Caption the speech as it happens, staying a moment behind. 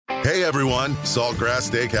Hey everyone, Saltgrass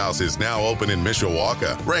Steakhouse is now open in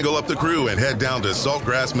Mishawaka. Wrangle up the crew and head down to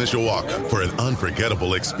Saltgrass Mishawaka for an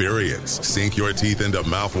unforgettable experience. Sink your teeth into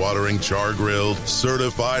mouth-watering char-grilled,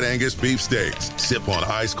 certified Angus beef steaks. Sip on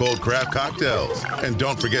ice-cold craft cocktails. And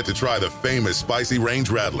don't forget to try the famous spicy range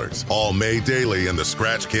rattlers, all made daily in the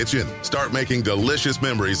Scratch Kitchen. Start making delicious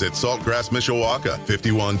memories at Saltgrass Mishawaka,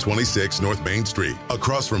 5126 North Main Street,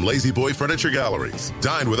 across from Lazy Boy Furniture Galleries.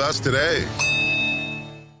 Dine with us today.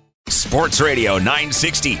 Sports Radio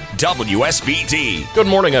 960 WSBT. Good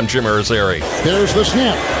morning, I'm Jim Irizarry. There's the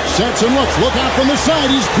snap. Sets and looks. Look out from the side.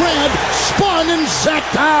 He's grabbed, spun, and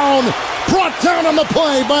sacked down. Brought down on the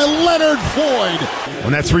play by Leonard Floyd.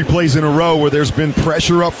 When that's 3 plays in a row where there's been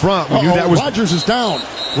pressure up front. We knew that was... Rodgers is down.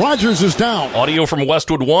 Rodgers is down. Audio from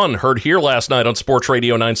Westwood One, heard here last night on Sports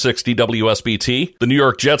Radio 960 WSBT. The New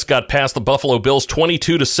York Jets got past the Buffalo Bills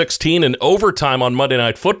 22-16 in overtime on Monday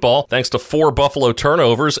Night Football, thanks to 4 Buffalo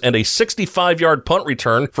turnovers and a 65-yard punt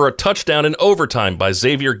return for a touchdown in overtime by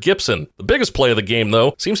Xavier Gipson. The biggest play of the game,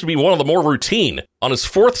 though, seems to be one of the more routine. On his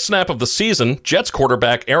 4th snap of the season, Jets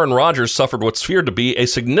quarterback Aaron Rodgers suffered what's feared to be a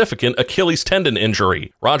significant Achilles tendon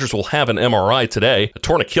injury. Rodgers will have an MRI today. A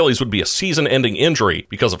torn Achilles would be a season-ending injury.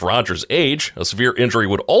 Because of Rodgers' age, a severe injury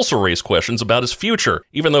would also raise questions about his future,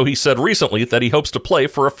 even though he said recently that he hopes to play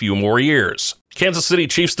for a few more years. Kansas City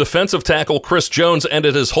Chiefs defensive tackle Chris Jones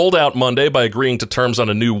ended his holdout Monday by agreeing to terms on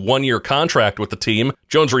a new 1-year contract with the team.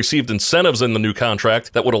 Jones received incentives in the new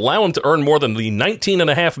contract that would allow him to earn more than the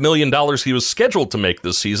 $19.5 million he was scheduled to make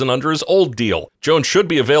this season under his old deal. Jones should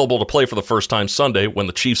be available to play for the first time Sunday when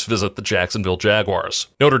the Chiefs visit the Jacksonville Jaguars.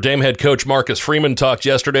 Notre Dame head coach Marcus Freeman talked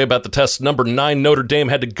yesterday about the test number 9 Notre Dame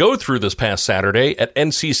had to go through this past Saturday at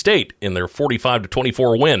NC State in their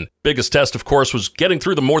 45-24 win. Biggest test, of course, was getting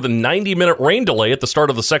through the more than 90-minute rain delay at the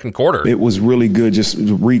start of the second quarter. It was really good just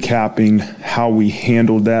recapping how we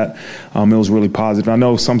handled that. It was really positive. I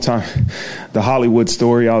know sometimes the Hollywood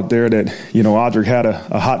story out there that, Audric had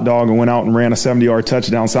a hot dog and went out and ran a 70-yard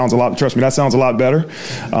touchdown sounds a lot, trust me, that sounds a lot better.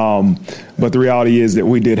 But the reality is that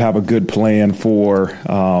we did have a good plan for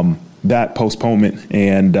that postponement,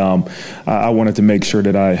 and I wanted to make sure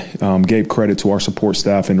that I gave credit to our support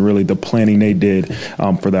staff and really the planning they did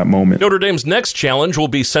for that moment. Notre Dame's next challenge will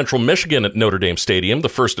be Central Michigan at Notre Dame Stadium, the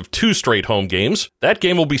first of 2 straight home games. That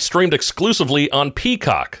game will be streamed exclusively on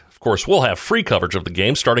Peacock. Of course, we'll have free coverage of the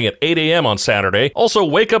game starting at 8 a.m. on Saturday. Also,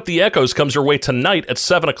 Wake Up the Echoes comes your way tonight at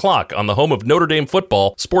 7 o'clock on the home of Notre Dame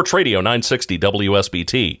football, Sports Radio 960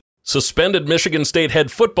 WSBT. Suspended Michigan State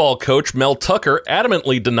head football coach Mel Tucker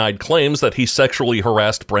adamantly denied claims that he sexually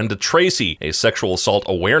harassed Brenda Tracy, a sexual assault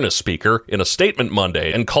awareness speaker, in a statement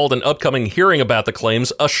Monday, and called an upcoming hearing about the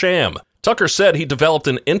claims a sham. Tucker said he developed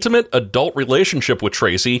an intimate adult relationship with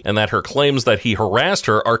Tracy and that her claims that he harassed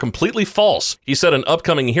her are completely false. He said an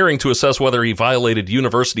upcoming hearing to assess whether he violated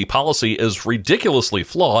university policy is ridiculously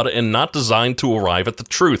flawed and not designed to arrive at the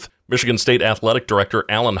truth. Michigan State Athletic Director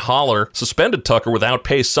Alan Haller suspended Tucker without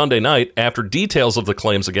pay Sunday night after details of the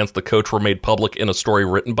claims against the coach were made public in a story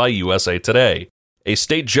written by USA Today. A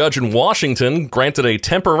state judge in Washington granted a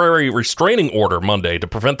temporary restraining order Monday to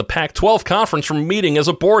prevent the Pac-12 conference from meeting as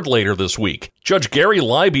a board later this week. Judge Gary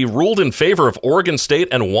Leiby ruled in favor of Oregon State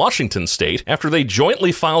and Washington State after they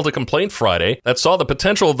jointly filed a complaint Friday that saw the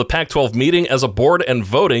potential of the Pac-12 meeting as a board and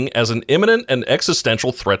voting as an imminent and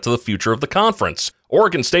existential threat to the future of the conference.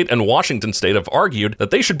 Oregon State and Washington State have argued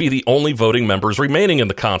that they should be the only voting members remaining in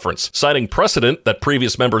the conference, citing precedent that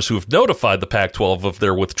previous members who have notified the Pac-12 of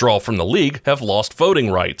their withdrawal from the league have lost voting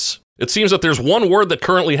rights. It seems that there's one word that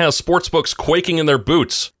currently has sportsbooks quaking in their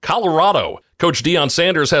boots: Colorado. Coach Deion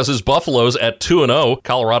Sanders has his Buffaloes at 2-0.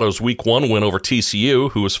 Colorado's Week 1 win over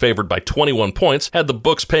TCU, who was favored by 21 points, had the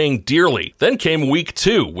books paying dearly. Then came Week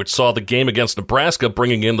 2, which saw the game against Nebraska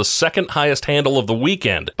bringing in the second highest handle of the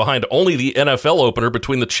weekend, behind only the NFL opener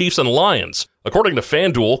between the Chiefs and Lions. According to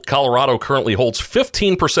FanDuel, Colorado currently holds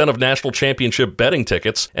 15% of national championship betting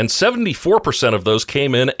tickets, and 74% of those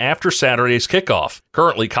came in after Saturday's kickoff.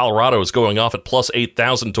 Currently, Colorado is going off at plus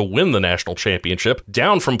 8,000 to win the national championship,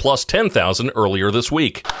 down from plus 10,000 earlier this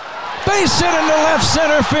week. Base hit into left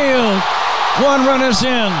center field. One run is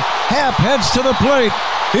in. Happ heads to the plate.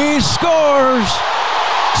 He scores.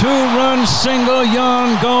 2-run single.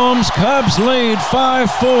 Yan Gomes. Cubs lead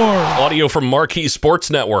 5-4. Audio from Marquee Sports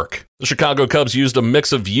Network. The Chicago Cubs used a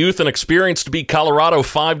mix of youth and experience to beat Colorado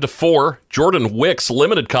 5-4. Jordan Wicks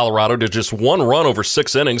limited Colorado to just 1 run over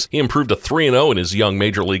 6 innings. He improved to 3-0 in his young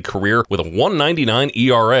major league career with a 1.99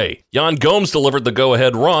 ERA. Yan Gomes delivered the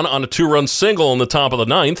go-ahead run on a 2-run single in the top of the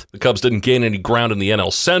 9th. The Cubs didn't gain any ground in the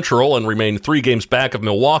NL Central and remained 3 games back of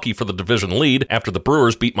Milwaukee for the division lead after the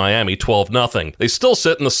Brewers beat Miami 12-0. They still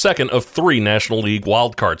sit in the second of 3 National League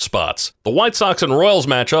wildcard spots. The White Sox and Royals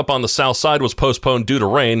matchup on the south side was postponed due to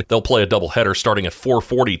rain. They'll play a doubleheader starting at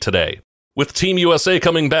 4:40 today. With Team USA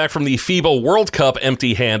coming back from the FIBA World Cup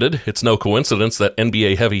empty-handed, it's no coincidence that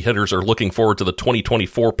NBA heavy hitters are looking forward to the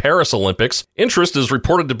 2024 Paris Olympics. Interest is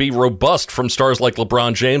reported to be robust from stars like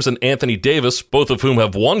LeBron James and Anthony Davis, both of whom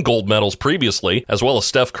have won gold medals previously, as well as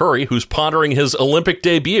Steph Curry, who's pondering his Olympic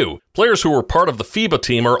debut. Players who were part of the FIBA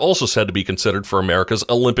team are also said to be considered for America's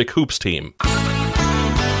Olympic hoops team.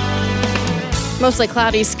 Mostly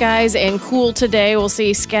cloudy skies and cool today. We'll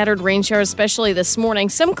see scattered rain showers, especially this morning.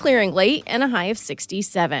 Some clearing late and a high of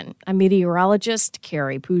 67. I'm meteorologist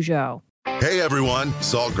Carrie Peugeot. Hey everyone,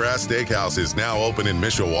 Saltgrass Steakhouse is now open in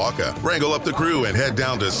Mishawaka. Wrangle up the crew and head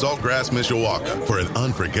down to Saltgrass Mishawaka for an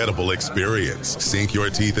unforgettable experience. Sink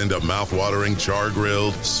your teeth into mouth-watering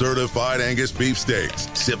char-grilled, certified Angus beef steaks.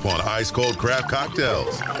 Sip on ice-cold craft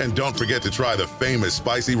cocktails. And don't forget to try the famous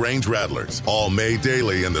spicy range rattlers, all made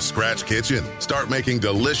daily in the Scratch Kitchen. Start making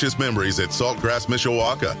delicious memories at Saltgrass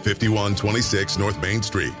Mishawaka, 5126 North Main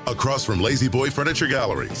Street, across from Lazy Boy Furniture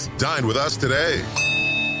Galleries. Dine with us today.